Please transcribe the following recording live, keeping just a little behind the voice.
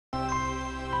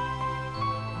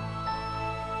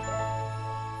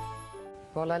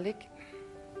Bolalik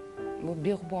bu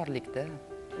beg'uborlikda.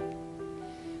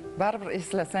 Baribir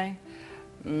eslasang,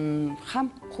 ham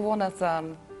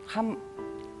quvonasan, ham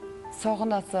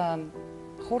sog'inasan,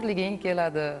 xo'rliging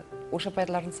keladi. O'sha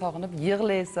paytlarni sog'inib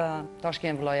yig'laysan.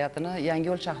 Toshkent viloyatining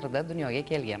Yangiyo'l shahrida dunyoga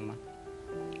kelganman.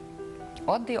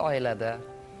 Oddiy oilada.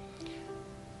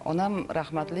 Onam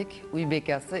rahmatlik uy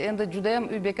bekasi. Endi juda ham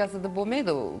uy bekasi deb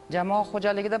bo'lmaydi. Jamoa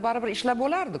xo'jaligida baribir ishlab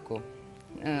bo'lardi-ku.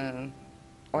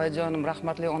 Oyajonim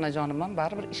rahmatli onajonim ham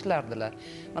baribir ishlardilar.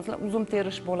 Masalan, uzum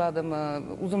terish bo'ladimi,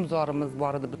 uzumzorimiz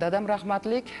bor edi. Dadam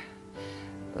rahmatlik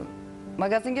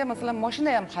magazinga masalan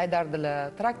mashina ham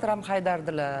haydardilar, traktor ham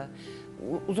haydardilar,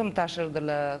 uzum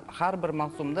tashirdilar. Har bir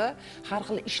mavsumda har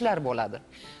xil ishlar bo'ladi.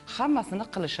 Hammasini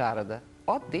qilishar edi.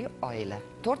 Oddiy oila.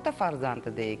 4 ta farzand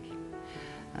edik.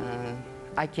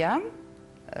 Akam,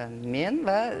 men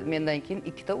va mendan keyin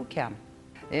 2 ta ukam.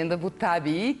 Endi bu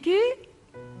tabiiyki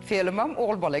film ham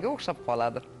o'g'il bolaga o'xshab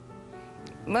qoladi.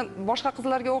 Men boshqa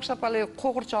qizlarga o'xshab hali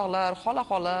qo'g'irchoqlar,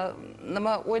 xola-xola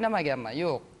nima o'ynamaganman.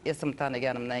 Yo'q, esim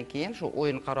taniganimdan keyin shu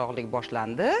o'yin qaroqlik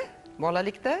boshlandi.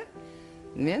 Bolalikda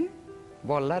men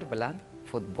bolalar bilan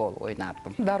futbol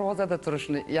o'ynardim. Darvozada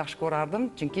turishni yaxshi ko'rardim,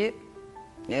 chunki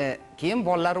keyin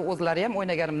bolalar o'zlari ham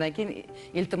o'ynaganimdan keyin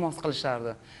iltimos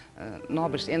qilishardi.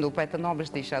 Nobish, endi u paytda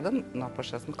nobish deyshadi,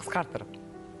 Norpashshosini qisqartirib.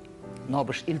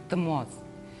 Nobish iltimos.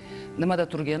 Nimada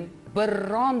turgan?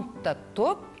 Bironta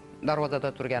to'p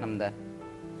darvozada turganimda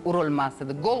urilmas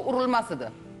edi, gol urilmas edi.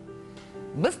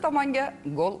 Biz tomonga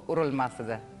gol urilmas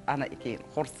edi. Ana keyin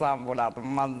xursand bo'lardim,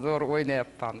 men zo'r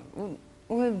o'ynayapman.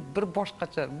 U bir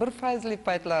boshqacha, bir fayzli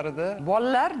paytlar edi.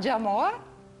 Bolalar jamoa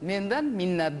mendan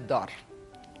minnatdor.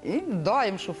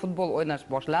 Doim shu futbol o'ynash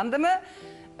boshlandimi?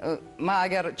 Men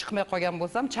agar chiqmay qolgan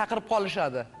bo'lsam, chaqirib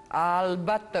qolishadi.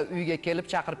 Albatta uyga kelib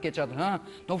chaqirib ketadi. Ha,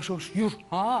 Nopshon yur.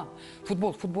 Ha,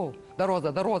 futbol,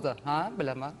 darvoza. Ha,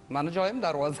 bilaman. Meni joyim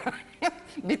darvoza.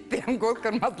 Bitta ham gol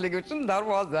kirmasligi uchun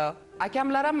darvoza.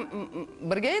 Akamlar ham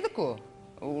birga edi-ku.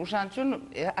 O'shaning uchun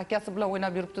akasi bilan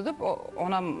o'ynab yuribdi deb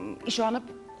onam ishonib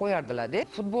qo'yardilar-da.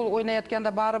 Futbol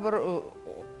o'ynayotganda baribir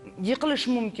yiqilish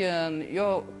mumkin, yo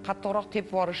qattiqroq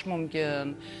tepib yuborish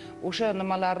mumkin. O'sha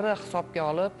nimalarni hisobga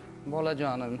olib,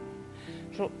 bolajonim,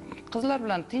 shu qizlar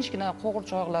bilan tinchgina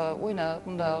qo'g'irchoqlar o'ynab,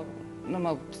 bunda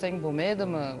nima qilsang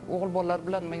bo'lmaydimi? O'g'il bolalar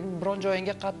bilan biron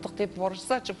joyingga qattiq tepib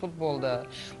yuborishsa-chi futbolda.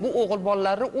 Bu o'g'il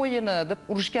bolalarning o'yini deb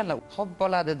urishganlar. Xo'p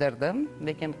bo'ladi derdim,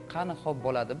 lekin qani xo'p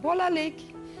bo'ladi? Bolalik.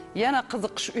 Yana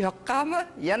qiziqish u yoqqami?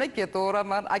 Yana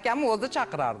ketaveraman. Akamni o'zi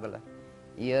chaqirardilar.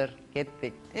 Yer,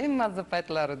 ketdik. Eng mazza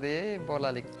paytlarida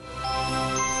bolalik.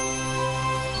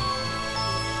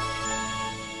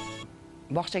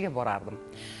 Bog'chaga borardim.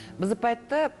 Bizni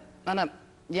paytda mana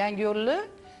Yangiyo'lni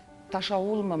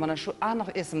tashovulmi, mana shu aniq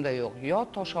esimda yo'q. Yo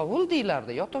tashovul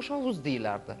deylardi, yo tashovuz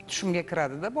deylardi. Tushimga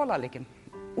kiradi-da bolalikim.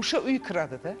 O'sha uy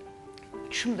kiradi-da.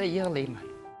 Tushimda yig'layman.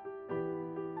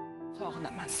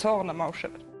 Sog'inaman o'sha.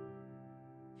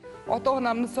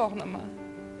 Ota-onamni sog'inaman.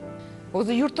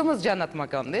 O'zi yurtimiz jannat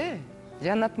makon-da.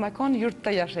 Jannat makon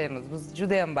yurtda yashaymiz. Biz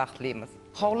juda ham baxtlimiz.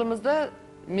 Hovlimizda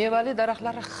mevali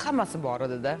daraxtlar hammasi bor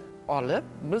edi-da. Olib,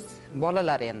 biz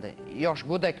bolalar endi, yosh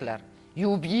go'daklar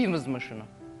yuvib yeymizmi shuni?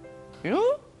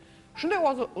 Yo'q. Shunday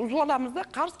uzib olamizda,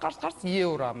 qars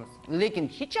yeyaveramiz. Lekin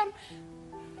hech ham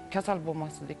kasal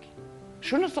bo'lmaslik.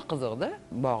 Shunisi qiziqda,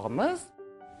 bog'imiz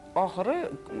oxiri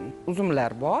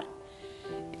uzumlar bor.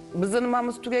 Bizning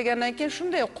nimamiz tugagandan keyin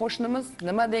shunday qo'shnimiz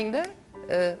nima dengda?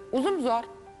 Uzumzor.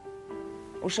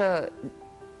 O'sha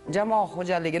jamoa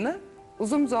xo'jaligini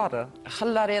uzumzori.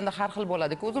 Xillari endi har xil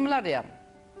bo'ladi-ku, uzumlari ham.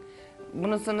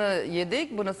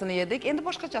 Bunisini yedik, endi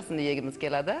boshqachasini yegimiz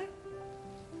keladi.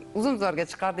 Uzumzorga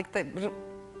chiqardik-da, bir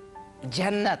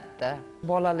jannatda.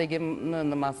 Bolaligimni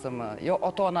nimasimi, yo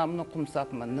ota-onamni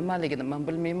qumsatmi, nimaligini men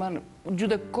bilmayman.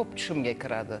 Juda ko'p tushimga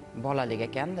kiradi. Bolalik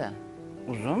ekanda.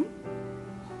 Uzum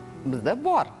bizda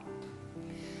bor.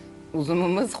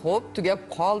 Uzumimiz xo'p tugab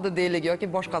qoldi deylik yoki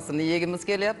boshqasini yegimiz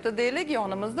kelyapti deylik,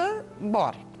 yonimizda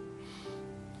bor.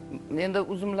 Endi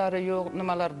uzumlari yo'q,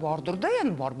 nimalar bordir-da,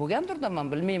 endi bor bo'lgandir-da, men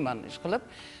bilmayman. Ish qilib,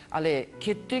 hali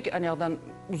ketdik, aniyoqdan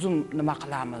uzum nima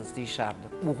qilamiz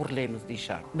deyishardi, o'g'irlaymiz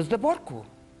deyishardi. Bizda bor-ku.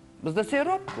 Bizda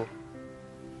serob-ku.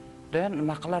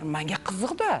 Nima qilar, menga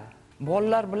qiziqda.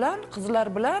 Bolalar bilan, qizlar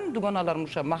bilan, dugonalarim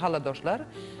o'sha mahalladoshlar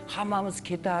hammamiz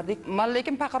ketardik. Men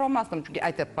lekin paqira olmasdim, chunki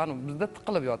aytayapman, bizda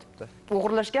tiqilib yotibdi.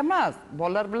 O'g'irlashga emas,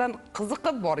 bolalar bilan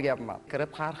qiziqib borganman.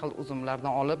 Kirib har xil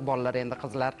uzumlardan olib, bolalar endi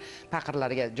qizlar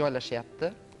paqirlariga joylashyapti.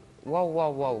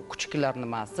 Wow, kuchuklar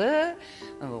nimasi,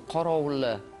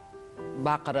 qorovulli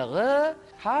baqirig'i,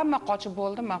 hamma qochib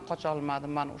bo'ldi, men qocha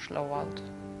olmadim, meni ushlab oldi.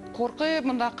 Qo'rqib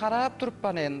bundan qarab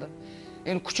turibman endi.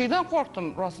 Endi kuchukdan qo'rqdim,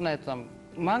 rostini aytsam.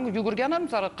 Men yugurganim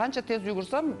sari qancha tez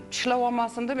yugursam, tishlab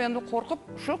olmasin deb endi qo'rqib,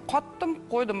 shu qotdim,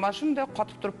 qo'ydim. Mana shunday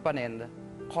qotib turibman endi.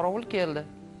 Qorovul keldi.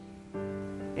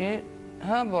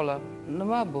 Ha bola,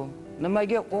 nima bu?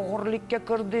 Nimaga o'g'irlikka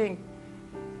kirding?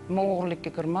 Men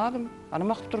o'g'irlikka kirmadim.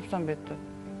 Nima qilib turibsan bu yerda?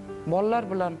 Bolalar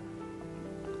bilan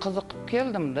qiziqib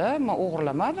keldim-da, men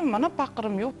o'g'irlamadim. Mana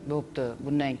paqirim yo'q. Bo'pti.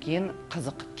 Bundan keyin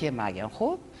qiziqib kelmagan,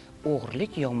 xo'p?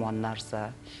 O'g'irlik yomon narsa.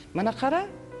 Mana qara,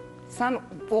 sen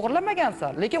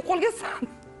o'g'irlamagansan, lekin qo'lgasan.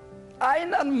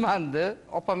 Aynan menda.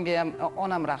 Opamga ham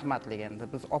onam rahmatli endi.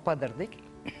 Biz opadirdik.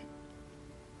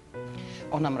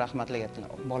 Onam rahmatli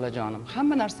aytdilar, bolajonim,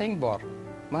 hamma narsang bor.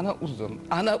 Mana uzum,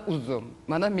 ana uzum,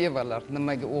 mana mevalar.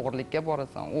 Nimaga o'g'irlikka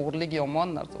borasan? O'g'irlik yomon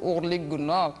narsa, o'g'irlik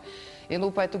gunoh. Endi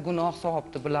u payti gunoh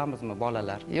savobni bilamizmi,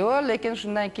 bolalar? Yo'q, lekin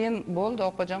shundan keyin bo'ldi,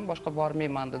 opajon, boshqa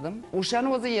bormayman dedim.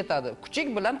 O'shani o'zi yetadi. Kuchuk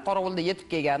bilan qorovulda yetib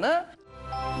kelgani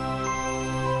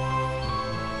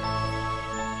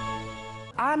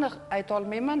aniq ayta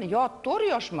olmayman, yo 4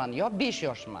 yoshman, yo 5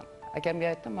 yoshman. Akamga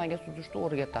aytdim, menga suzishni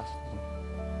o'rgatasiz.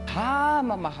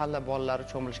 Hamma mahalla bolalari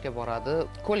cho'milishga boradi,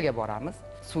 ko'lga boramiz.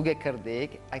 Suvga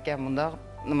kirdik. Akam bunda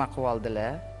nima qilib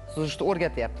oldilar? Suzishni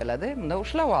o'rgatyaptilar-da, bunda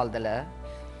ushlab oldilar.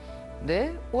 De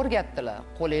o'rgatdilar.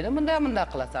 Qo'lingni bunday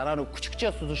qilasan. Ana kuchukcha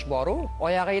suzish bor-ku,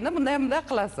 oyog'ingni bunday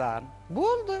qilasan.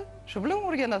 Bo'ldi, shu bilan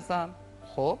o'rganasan.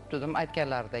 Xo'p, dedim,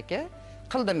 aytganlaridek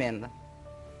qildim endi.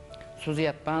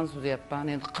 Suzyapman,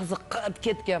 endi qiziqib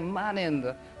ketganman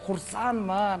endi.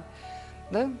 Xursandman.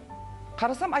 De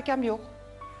qarasam akam yo'q.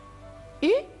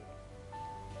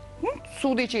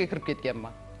 Suvning ichiga kirib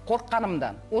ketganman.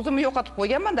 Qo'rqqanimdan. O'zimni yo'qotib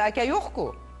qo'yganman-da, aka yo'q-ku.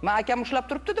 Men akam ushlab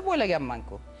turibdi deb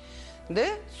o'ylaganman-ku. De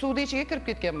suvning ichiga kirib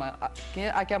ketganman.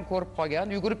 Keyin akam ko'rib qolgan,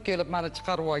 yugurib kelib meni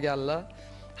chiqarib olganlar.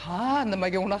 Ha,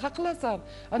 nimaga unaqa qilasan?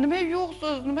 Nima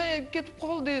yo'qsiz, nima ketib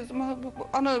qoldingiz?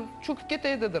 Ana cho'kib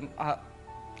ketay dedim.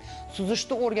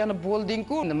 Suzishni o'rganib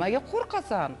bo'lding-ku, nimaga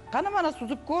qo'rqasan? Qani mana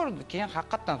suzib ko'rdi. Keyin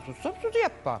haqiqatan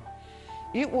suzyapman.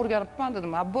 O'rganibman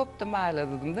dedim. Bo'pti, mayli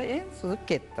dedim-da, suzib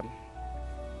ketdim.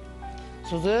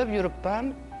 Suzib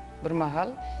yuribman, bir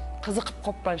mahal qiziqib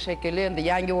qoppan shekilli, endi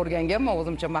yangi o'rganganman,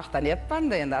 o'zimcha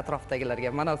maqtanyapman-da endi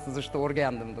atrofdagilarga, mana suzishni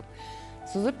o'rgandim deb.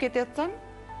 Suzib ketatsam,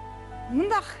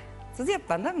 bunday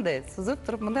suzyapman-da, bunday suzib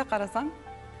turib bunday qarasam,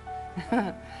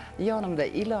 yonimda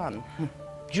ilon.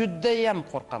 Juda ham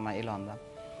qo'rqaman ilondan.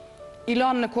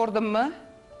 Ilonni ko'rdimmi?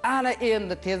 Ana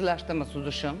endi tezlashdimi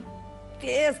suzishim?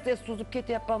 Tez suzib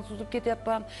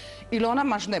ketyapman. Ilon ham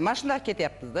mana shunday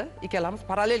ketyapmiz-da. Ikkalamiz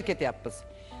parallel ketyapmiz.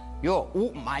 Yo'q, u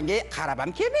menga qarab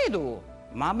ham kelmaydi u.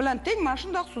 Men bilan teng mana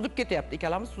shunday suzib ketyapti.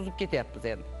 Ikkalamiz suzib ketyapmiz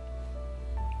endi.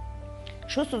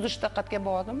 Shu suzishda qatga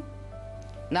bordim.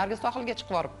 Nargi sohilga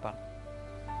chiqib boribman.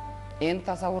 Endi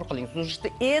tasavvur qiling, suzishni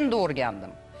endi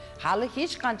o'rgandim. Hali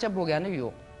hech qancha bo'lgani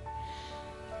yo'q.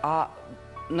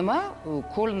 Nima?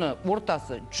 Ko'lni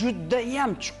o'rtasi juda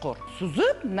ham chuqur.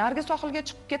 Suzib, nargi sohilga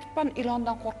chiqib ketibman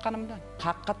ilondan qo'rqqanimdan.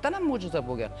 Haqiqatan ham mo'jiza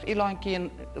bo'lgan. Ilon keyin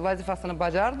vazifasini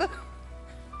bajardi.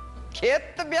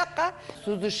 Ketdi bu yoqqa.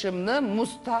 Suzishimni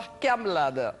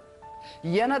mustahkamladi.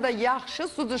 Yanada yaxshi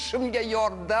suzishimga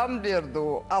yordam berdi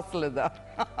u aslida.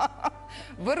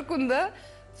 Bir kunda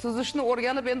suzishni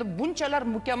o'rganib endi bunchalar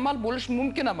mukammal bo'lish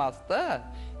mumkin emas-da.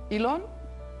 Ilon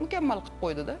mukammal qilib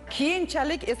qo'ydi-da.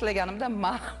 Keyinchalik eslaganimda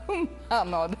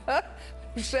ma'noda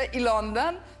o'sha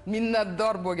ilondan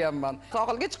minnatdor bo'lganman.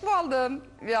 Sohilga chiqib oldim.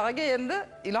 Bu yoqqa endi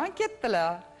ilon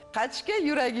ketdilar. Qachga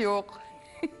yurak yo'q.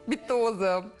 Bitta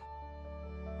o'zim.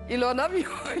 Ilon ham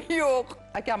yo'q.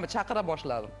 Akamni chaqira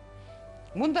boshladim.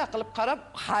 Bunday qilib qarab,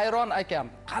 hayron akam.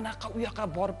 Qanaqa u yoqqa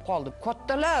borib qoldi.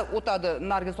 Kattalar o'tadi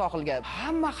nargi sohilga.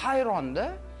 Hamma hayronda.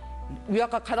 U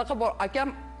yoqqa qanaqa bor akam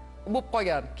bo'lib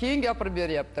qolgan. Keyin gapirib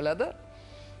beryaptilar-da.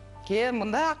 Keyin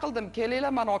bunday qildim,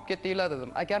 kelinglar, meni olib ketinglar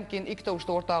dedim. Akam keyin ikkita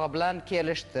uchta o'rtog'i bilan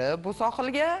kelishdi bu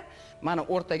sohilga. Meni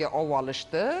o'rtaga olib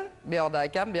olishdi. Bu yoqda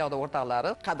akam, bu yoqda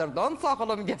o'rtoqlari. Qadrdon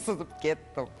sohilimga suzib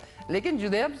ketdim. Lekin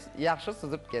juda ham yaxshi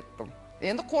suzib ketdim.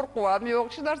 Endi qo'rquv ham yo'q,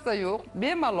 hech narsa yo'q.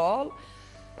 Bemalol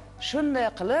shunday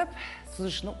qilib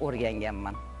suzishni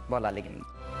o'rganganman bolaligimda.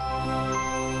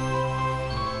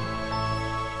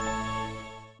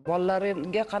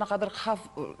 Bolalarimga qanaqadir xavf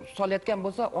solayotgan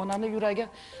bo'lsa, onani yuragi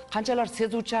qanchalar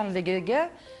sezuvchanligiga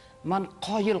men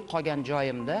qoyil qolgan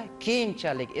joyimda,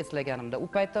 keyinchalik eslaganimda, u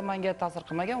paytda menga ta'sir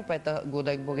qilmagan, u paytda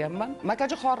go'dak bo'lganman.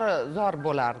 Makajo'xori zor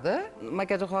bo'lardi.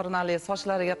 Makajo'xorining hali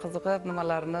sochlariga qiziqib,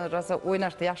 nimalarini rosa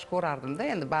o'ynashni yaxshi ko'rardim-da.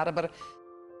 Endi baribir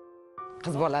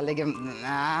qiz bolaligim,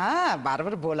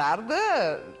 baribir bo'lardi.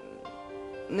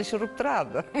 Nish urib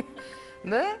turardi.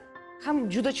 Da ham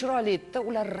juda chiroyli edi,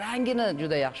 ular rangini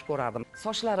juda yaxshi ko'rardim.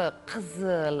 Sochlari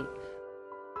qizil,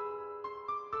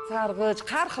 sarg'ich,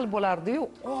 har xil bo'lardi-yu,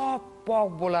 oppoq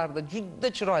bo'lardi, juda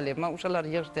chiroyli. Men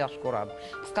o'shalarni yig'ishni yaxshi ko'rardim.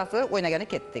 Qisqasi, o'ynagani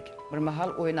ketdik. Bir mahal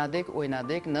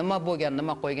o'ynadik, nima bo'lgan,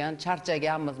 nima qo'ygan,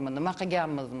 charchaganmizmi, nima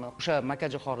qilganmizmi? O'sha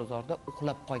Makajo'xorizorda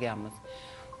uxlab qolganmiz.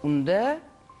 Unda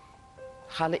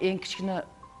hali eng kichkina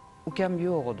ukam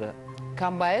yo'q edi.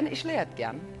 Kombayn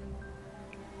ishlayotgan.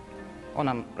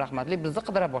 Onam rahmatli bizni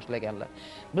qidira boshlaganlar.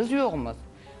 Biz yo'qmiz.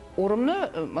 O'rimni,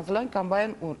 masalan,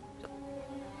 kombayn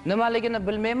nimaligini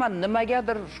bilmayman,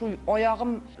 nimagadir shu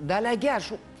oyog'im dalaga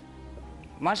shu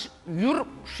yur,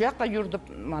 shu yoqqa yur deb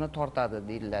meni tortadi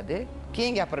deyiladi.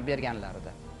 Keyin gapirib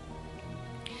berganlarida.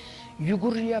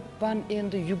 Yuguryapman,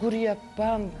 endi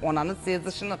yuguryapman. Onani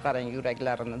sezishini qarang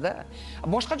yuraklarini-da.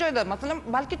 Boshqa joyda, masalan,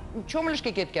 balki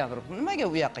cho'milishga ketgandir. Nimaga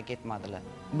u yoqqa ketmadilar?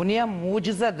 Buni ham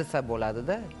mo'jiza desa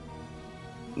bo'ladi-da.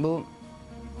 Bu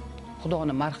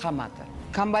Xudoning marhamati.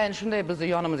 Kombayn shunday bizni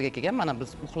yonimizga kelgan, mana biz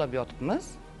uxlab yotibmiz.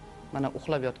 Mana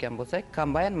uxlab yotgan bo'lsak,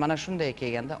 kombayn mana shunday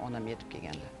kelganda onam yetib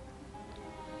kelganlar.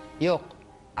 Yo'q,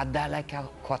 dala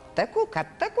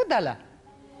katta-ku dala.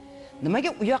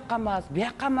 Nimaga u yoqqa emas, bu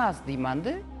yoqqa emas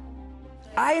deyman-da.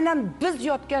 Aynan biz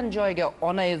yotgan joyga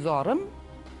onayizorim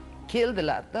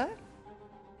keldilar-da.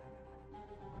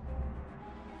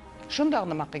 Shundoq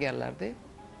nima qilganlar-da?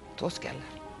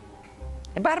 To'sganlar.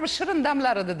 Baribir shirin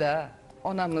damlar edi-da.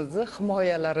 Onamizni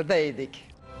himoyalarida edik.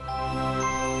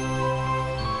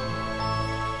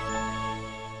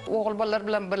 O'g'il bolalar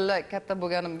bilan birga katta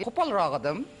bo'lganimga qo'polroq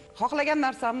edim. Xohlagan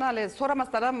narsamni hali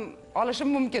so'ramasdan ham olishim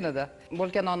mumkin edi.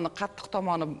 Bo'lgan nonni qattiq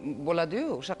tomoni bo'ladi-yu,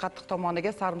 o'sha qattiq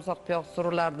tomoniga sarimsoq piyoq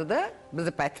surilardi-da,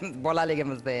 bizni paytimiz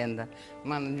bolaligimizda endi.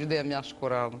 Men juda ham yaxshi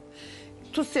ko'rardim.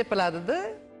 Tuz sepiladi-da,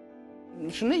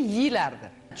 shuni yeyilardi.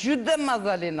 Juda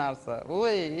mazali narsa.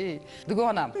 Voy,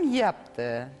 dugonam yeyapti.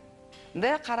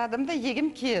 Da qaradimda yegim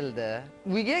keldi.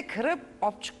 Uyga kirib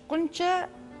olib chiqquncha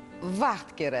vaqt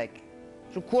kerak.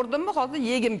 Shu ko'rdimmi, hozir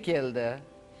yegim keldi.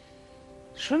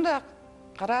 Shunda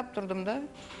qarab turdimda,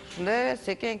 shunda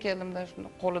sekin keldimda, shunda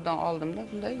qo'lidan oldimda,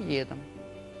 shunda yedim.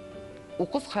 U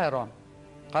qiz hayron.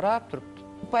 Qarab turibdi.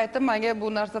 Bu paytda menga bu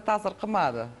narsa ta'sir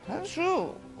qilmadi. Shu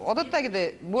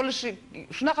odatdagidek bo'lishi,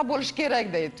 shunaqa bo'lish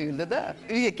kerakday tuyuldi-da.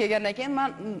 Uyga kelgandan keyin men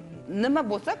nima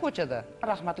bo'lsa ko'chada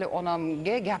rahmatli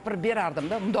onamga gapirib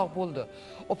berardim-da, bundoq bo'ldi.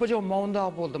 Opajon, men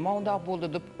undoq bo'ldi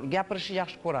deb gapirishni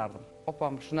yaxshi ko'rardim.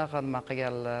 Opam shunaqa nima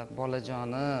qilganlar,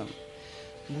 bolajonim.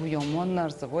 Bu yomon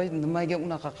narsa. Voy, nimaga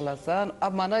unaqa qilasan?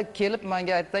 Mana kelib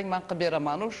menga aytsang, men qilib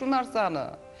beraman shu narsani.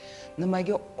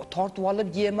 Nimaga tortib olib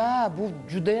yema, bu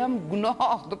juda ham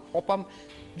gunoh deb opam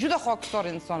juda hokisor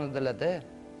inson edilar-da.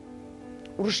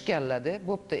 Urishganlar-da.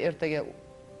 Bo'pti, ertaga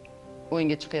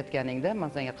o'yinga chiqayotganingda men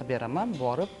senga qilib beraman,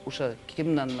 borib o'sha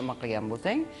kimdan nima qilgan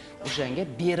bo'lsang, o'shanga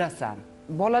berasan.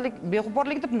 Bolalik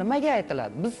beg'uborlik deb nimaga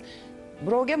aytiladi? Biz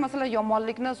birovga masalan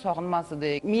yomonlikni sog'inmas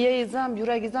edik. Miyangiz ham,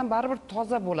 yuragingiz ham baribir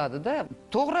toza bo'ladi-da.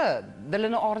 To'g'ri,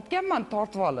 dilini og'ritganman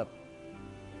tortib olib.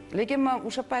 Lekin men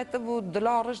o'sha paytda bu dil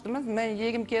og'rishdimiz, men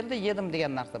yegim keldi, yedim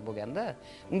degan narsa bo'lganda,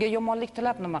 unga yomonlik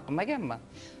tilab nima qilmaganman.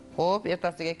 Xo'p,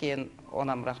 ertasiga keyin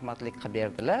onam rahmatlik qilib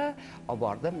berdilar, olib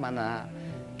bordim, mana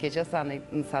kecha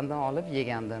sendan olib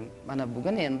yegandim. Mana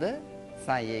bugun endi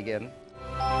sen yegin.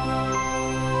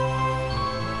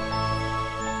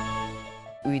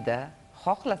 Uyda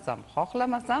xohlasam,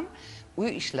 xohlamasam uy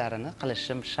ishlarini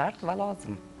qilishim shart va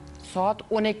lozim. Soat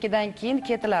 12 dan keyin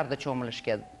ketilardi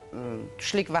cho'milishga,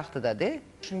 tushlik vaqtida-da.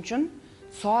 Shuning uchun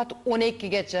soat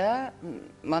 12 gacha,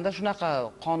 menda shunaqa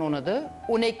qonun edi,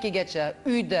 12 gacha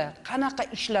uyda qanaqa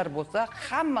ishlar bo'lsa,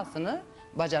 hammasini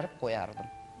bajarib qo'yardim.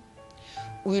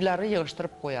 Uylarni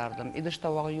yig'ishtirib qo'yardim. Idish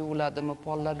tovoq yuviladimi,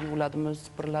 pollar yuviladimi,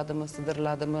 sipiriladimi,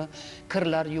 sidiriladimi,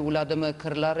 kirlar yuviladimi,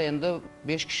 kirlar endi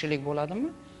 5 kishilik bo'ladimi?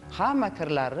 Hamma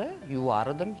kirlarni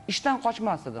yuvardim. Ishdan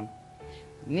qochmas edim.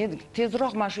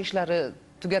 Tezroq mana shu ishlarni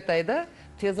tugatayda,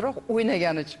 tezroq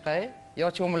o'ynagani chiqay, yo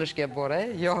cho'milishga boray,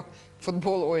 yo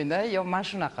futbol o'ynay, yo mana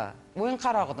shunaqa. O'yin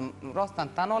qaroq edim. Rostdan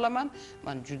tan olaman,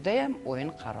 men juda ham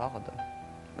o'yin qaroq edim.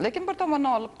 Lekin bir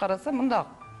tomondan olib qarasa,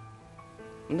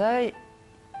 bunday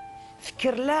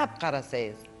fikrlab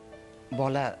qarasangiz,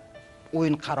 bola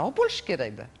o'yin qaroq bo'lishi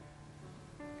kerak-da.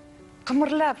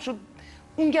 Qimirlab shu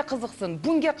unga qiziqsin,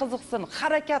 bunga qiziqsin,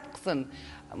 harakat qilsin.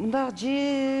 Bunda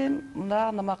jim, bunda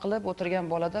nima qilib o'tirgan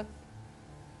bolada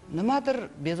nimadir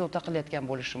bezovta qilayotgan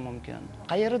bo'lishi mumkin.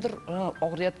 Qayerdir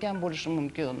og'riyotgan bo'lishi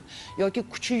mumkin yoki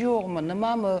kuchi yo'qmi,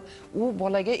 nimami, u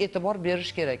bolaga e'tibor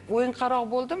berish kerak. O'yin qaroq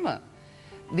bo'ldimi?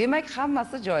 Demak,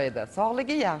 hammasi joyida.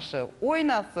 Sog'ligi yaxshi,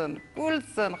 o'ynasin,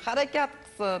 kulsin, harakat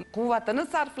qilsin, quvvatini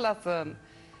sarflasin.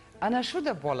 Ana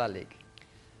shu-da bolalik.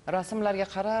 Rasmlarga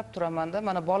qarab turaman-da,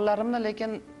 mana bolalarimni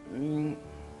lekin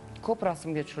ko'p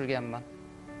rasmga tushirganman.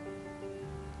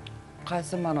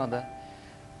 qaysi ma'noda?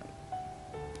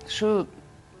 Shu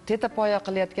tetapoya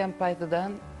qilayotgan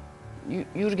paytidan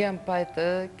yurgan payti,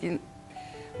 keyin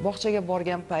bog'chaga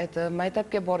borgan payti,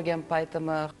 maktabga borgan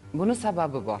paytimi, buni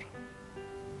sababi bor.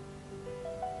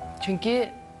 Chunki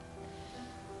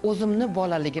o'zimni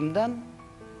bolaligimdan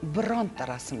bironta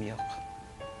rasm yo'q.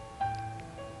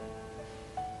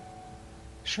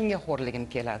 Shunga xo'rligim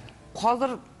keladi.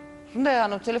 Hozir shunday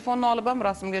telefonni olib ham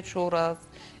rasmga tushaverasiz.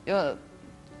 Yo,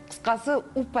 qisqasi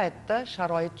u paytda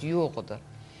sharoit yo'q edi.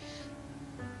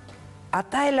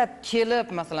 Ataylab kelib,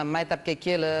 masalan, maktabga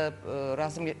kelib,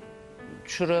 rasmga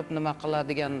tushirib nima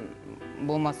qiladigan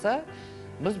bo'lmasa,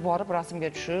 biz borib rasmga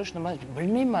tushish nima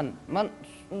bilmayman. Men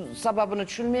sababini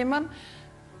tushunmayman.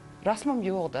 Rasmim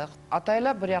yo'qda.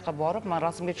 Ataylab bir yoqqa borib, men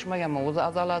rasmga tushmaganman. O'zi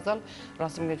azal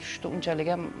rasmga tushishni unchalik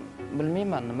ham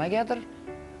bilmayman. Nimagadir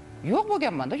yo'q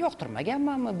bo'lganman-da,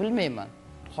 yoqtirmaganmanmi, bilmayman.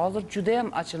 Hozir juda ham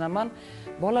achinaman.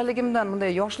 Bolaligimdan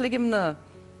bunday yoshligimni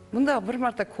bunda bir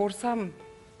marta ko'rsam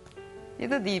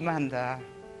edi deyman-da.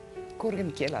 Ko'rgim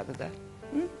keladi-da.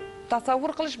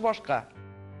 Tasavvur qilish boshqa.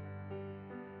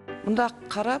 Bunda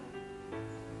qarab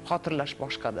xotirlash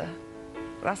boshqa-da.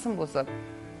 Rasm bo'lsa,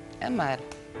 mayli.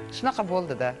 Shunaqa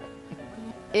bo'ldi-da.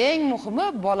 Eng muhimi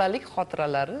bolalik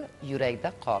xotiralari yurakda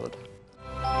qoldi.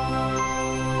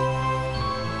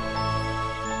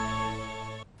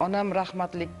 Onam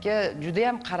rahmatlikka juda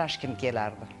ham qarashkim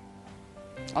kelardi.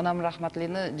 Onam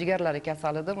rahmatlikni jigarlari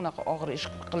kasal edi, unaqa og'ir ish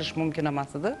qilish mumkin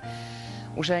emas edi.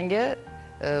 O'shanga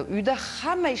uyda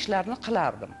hamma ishlarni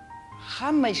qilardim.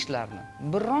 Hamma ishlarni.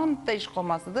 Bironta ish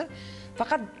qolmas edi.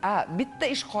 Faqat bitta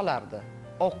ish qolardi.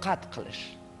 Ovqat qilish.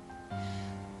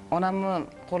 Onamni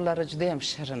qo'llari juda ham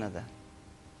shirin edi.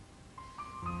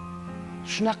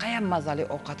 Shunaqa ham mazali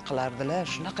ovqat qilardilar,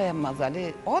 shunaqa ham mazali.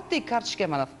 Oddiy kartochka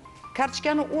mana.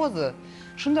 Kartochkani o'zi.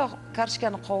 Shunday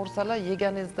kartochkani qovursalar,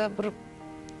 yeganingizda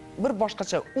bir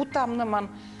boshqacha u ta'mni men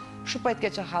shu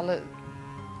paytgacha hali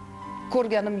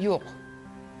ko'rganim yo'q.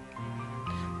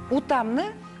 U ta'mni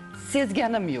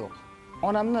sezganim yo'q.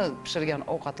 Onamni pishirgan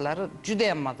ovqatlari juda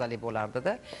ham mazali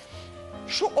bo'lardi-da.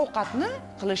 Shu ovqatni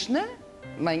qilishni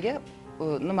menga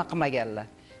nima qilmaganlar.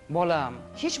 Bolam,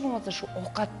 hech bo'lmasa shu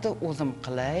ovqatni o'zim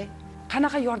qilay,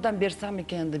 qanaqa yordam bersam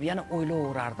ekan deb yana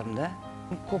o'ylayverardim-da.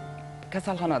 Ko'p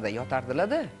kasalxonada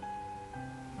yotardilar-da.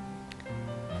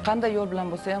 Qanday yo'l bilan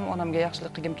bo'lsa ham onamga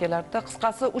yaxshilik qilgim kelardi.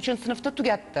 Qisqasi 3-sinfda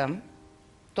tugatdim.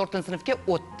 4-sinfga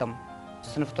o'tdim.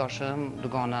 Sinfdoshim,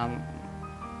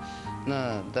 dugonamni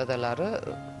dadalari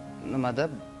nimada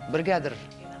brigadir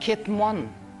ketmon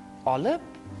olib,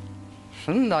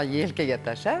 shunday yelkaga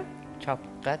tashab,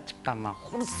 chopqa chiqqanman.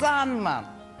 Xursandman.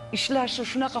 Ishlashni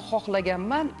shunaqa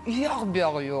xohlaganman,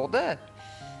 uyoq-buyog'i yo'qda.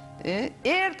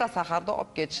 Erta saharda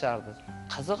olib ketishardi.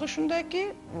 Qizig'i shundaki,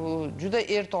 juda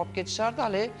erta olib ketishardi,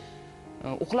 hali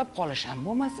uxlab qolish ham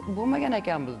bo'lmagan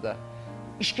ekan bizda.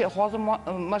 Ishga hozir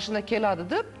mashina keladi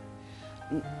deb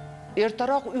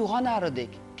ertaroq uyg'onar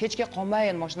edik. Kechga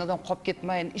qolmayin, mashinadan qolib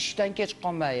ketmayin, ishdan kech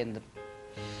qolmayin deb.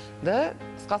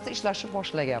 Qisqasi ishlashni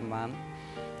boshlaganman.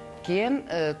 Keyin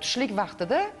tushlik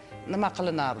vaqtida nima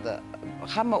qilinardi?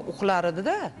 Hamma uxlar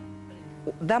edi-da.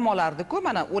 Dam olardi-ku,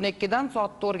 mana 12 dan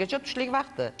soat 4 gacha tushlik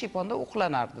vaqti. Chiponda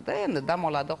uxlanardi-da. Endi dam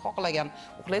oladi, xohlagan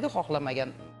uxlaydi, xohlamagan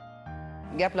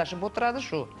gaplashib o'tiradi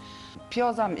shu.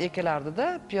 Piyoz ham ekilardi-da,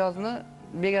 piyozni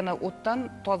begona o'tdan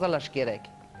tozalash kerak.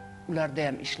 Ularda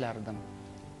ham ishlardim.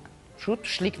 Shu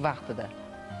tushlik vaqtida.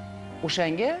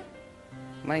 O'shanga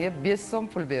menga 5 so'm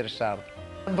pul berishardi.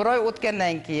 Bir oy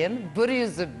o'tgandan keyin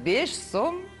 105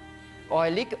 so'm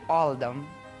oylik oldim.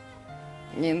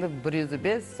 Endi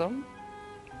 105 so'm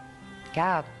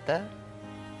katta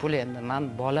pul, endi men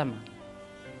bolaman.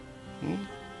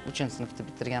 3-sinfni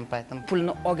bitirgan paytim.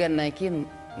 Pulni olgandan keyin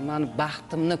men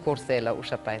baxtimni ko'rsanglar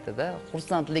o'sha paytida,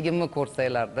 xursandligimni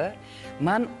ko'rsanglarda,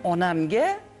 men onamga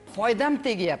foydam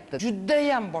tegyapti. Juda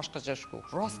ham boshqacha shu,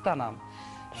 rostdan ham.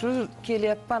 Shu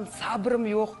kelyapman, sabrim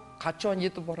yo'q. Qachon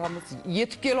yetib boramiz?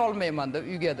 Yetib kela olmayman-da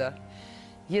uyga-da.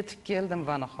 Yetib keldim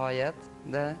va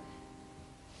nihoyatda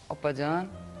opajon,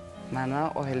 mana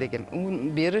oyligim. U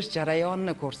berish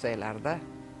jarayonini ko'rsanglar-da.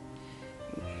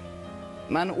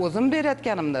 Men o'zim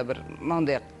berayotganimda bir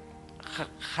bunday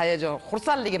hayajon,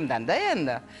 xursandligimdan-da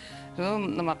endi.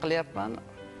 Nima qilyapman?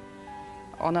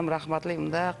 Onam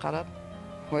rahmatligimda qarab,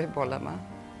 "Voy bolaman.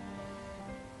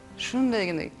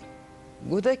 Shundaygina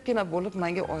go'dakkina bo'lib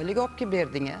menga oylik olib kelib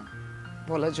berding-a,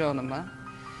 bolajonim-a."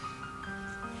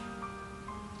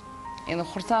 Endi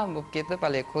xursand bo'lib ketib,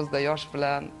 hali ko'zda yosh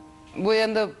bilan, bu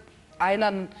endi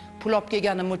aynan pul olib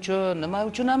kelganim uchun, nima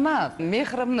uchun emas,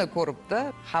 mehrimni ko'ribdi.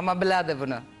 Hamma biladi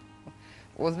buni.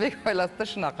 O'zbek oilasida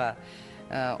shunaqa.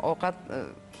 ovqat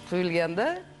quyilganda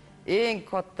eng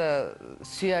katta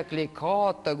suyakli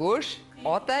katta go'sht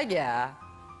otaga,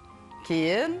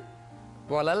 keyin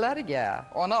bolalarga.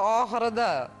 Ona oxirida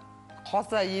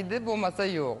qolsa yedi, bo'lmasa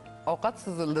yo'q. Ovqat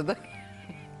suzildida.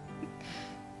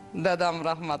 Dadam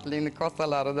rahmatlining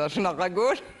kosalarida shunaqa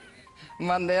go'sht,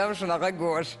 menda ham shunaqa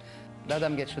go'sht.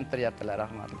 Dadamga tushuntiryaptilar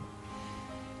rahmatli.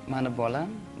 Mani bolam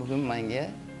bugun menga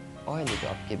oylik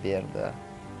olib kelib berdi.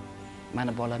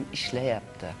 Mani bolam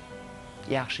ishlayapti.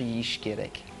 Yaxshi yeyish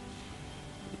kerak.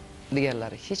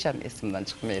 Deganlari hech ham esimdan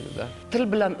chiqmaydi-da. Til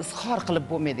bilan izhor qilib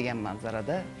bo'lmaydigan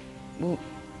manzarada bu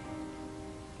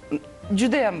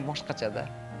juda ham boshqacha-da.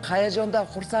 Hayajondan,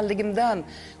 xursandligimdan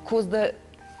ko'zda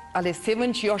ali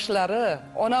sevinch yoshlari,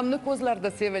 onamning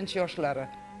ko'zlarida sevinch yoshlari.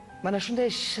 Mana shunday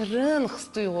shirin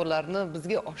his-tuyg'ularni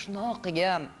bizga oshno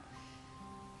qilgan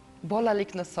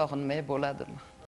bolalikni sog'inmay bo'ladimi?